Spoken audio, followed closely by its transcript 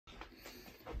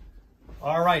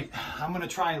All right, I'm going to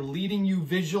try leading you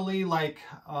visually like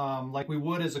we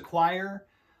would as a choir,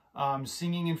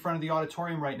 singing in front of the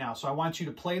auditorium right now. So I want you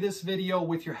to play this video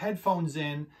with your headphones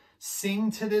in,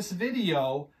 sing to this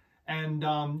video, and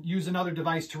use another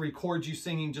device to record you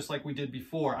singing just like we did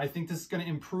before. I think this is going to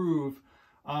improve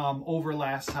over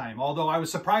last time, although I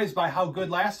was surprised by how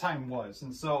good last time was.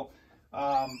 And so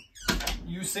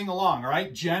you sing along, all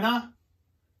right? Jenna,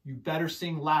 you better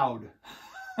sing loud.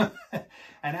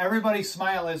 And everybody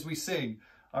smile as we sing.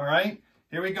 All right,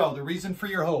 here we go. The reason for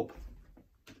your hope.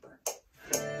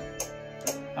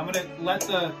 I'm going to let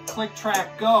the click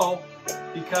track go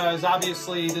because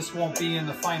obviously this won't be in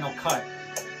the final cut,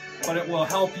 but it will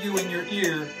help you in your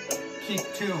ear keep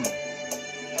tuned.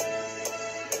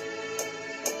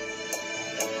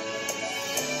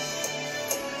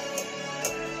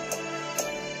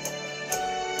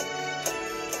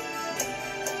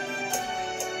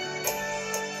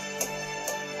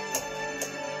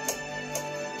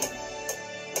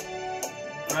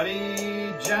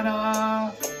 Ready,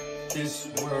 Jenna? This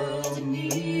world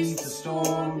needs a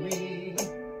story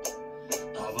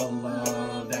of a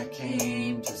love that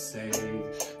came to save,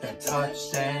 that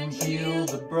touched and healed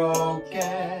the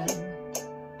broken,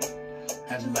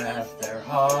 and left their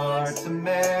hearts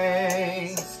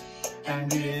amazed.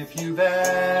 And if you've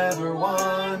ever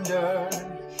wondered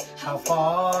how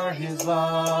far His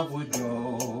love would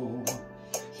go,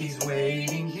 He's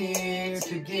waiting here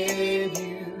to give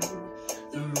you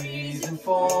the reason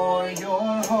for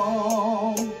your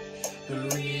hope,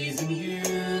 the reason you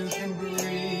can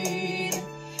breathe,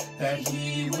 that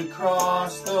He would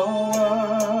cross the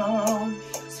world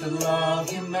to love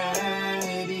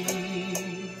humanity.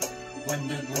 When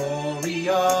the glory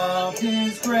of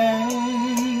His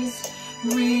grace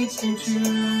reached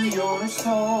into your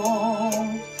soul,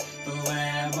 the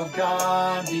Lamb of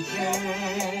God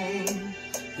became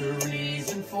the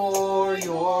reason for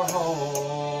your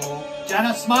hope.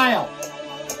 Jenna, smile.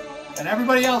 And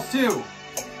everybody else too.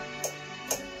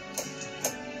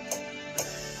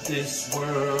 This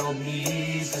world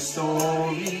needs a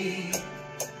story,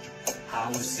 how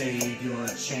a Savior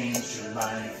changed your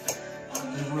life.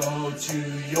 The road to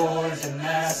your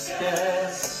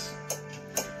Damascus,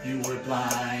 you were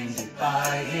blinded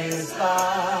by His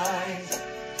light.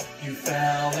 You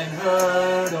fell and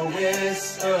heard a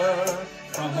whisper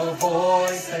from a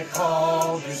voice that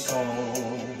called your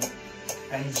soul.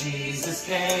 And Jesus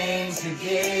came to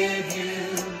give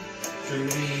you the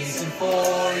reason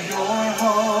for your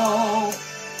hope,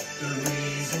 the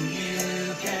reason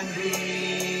you can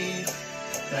breathe,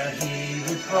 that He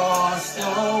would cross the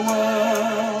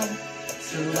world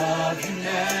to love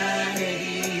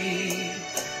humanity.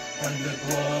 When the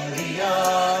glory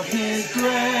of His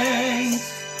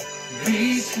grace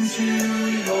reached into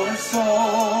your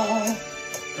soul,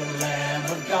 the Lamb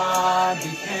of God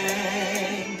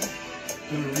became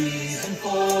the reason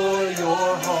for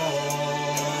your hope.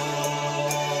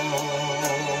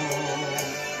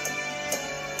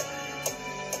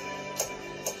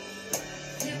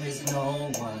 There is no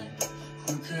one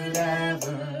who could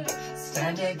ever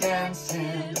stand against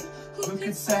Him, who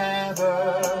could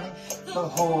sever the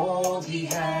hold He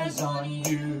has on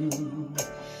you.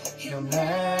 He'll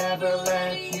never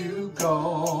let you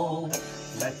go.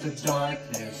 Let the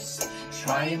darkness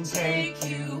try and take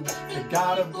you. The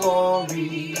God of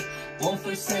glory won't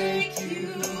forsake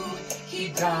you. He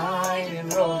died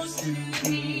and rose to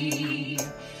be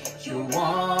your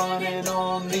one and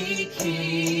only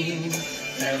King.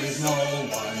 There is no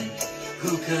one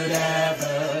who could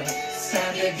ever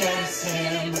stand against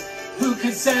Him, who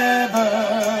could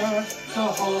sever the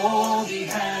hold He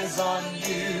has on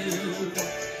you.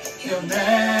 He'll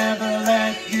never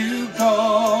let you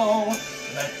go.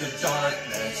 Let the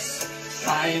darkness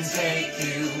try and take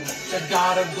you. The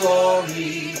God of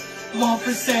glory won't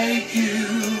forsake you.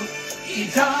 He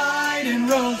died and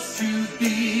rose to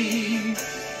be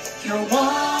your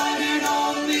one and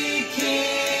only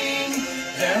King.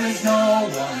 There is no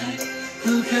one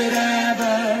who could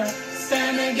ever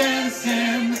stand against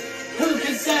Him, who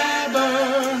could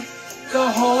sever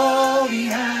the hold He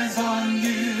has on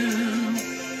you.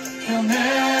 He'll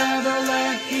never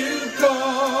let you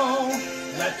go.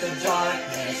 Let the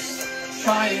darkness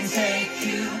try and take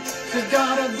you. The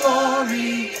God of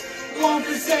glory won't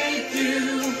forsake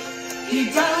you. He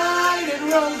died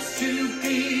and rose to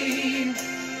be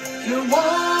your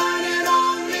one and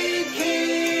only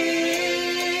King.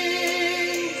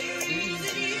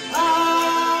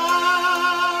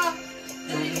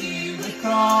 That He would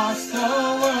cross the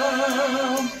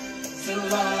world to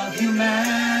love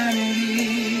humanity.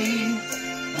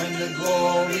 When the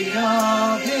glory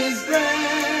of His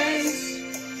grace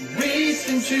reached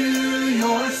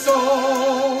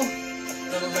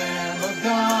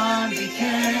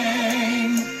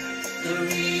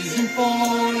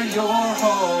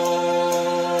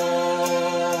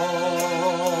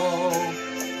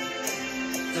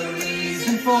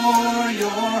for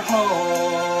your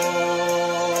home.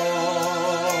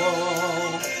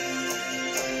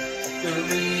 The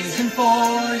reason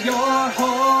for your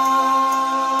home.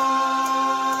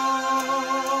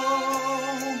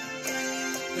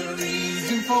 The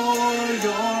reason for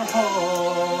your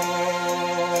home.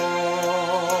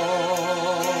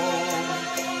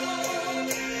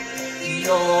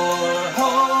 Your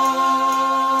home.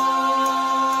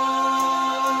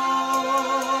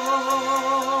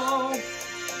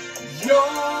 Your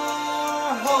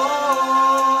home.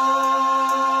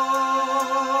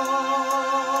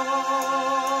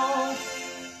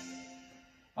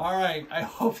 All right, I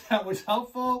hope that was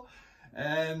helpful.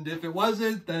 And if it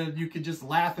wasn't, then you could just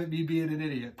laugh at me being an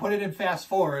idiot. Put it in fast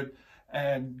forward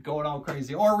and going all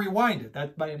crazy. Or rewind it.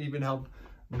 That might even help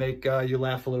make you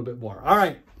laugh a little bit more. All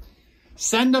right.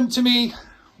 Send them to me.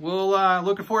 We'll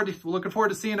looking forward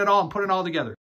to seeing it all and putting it all together.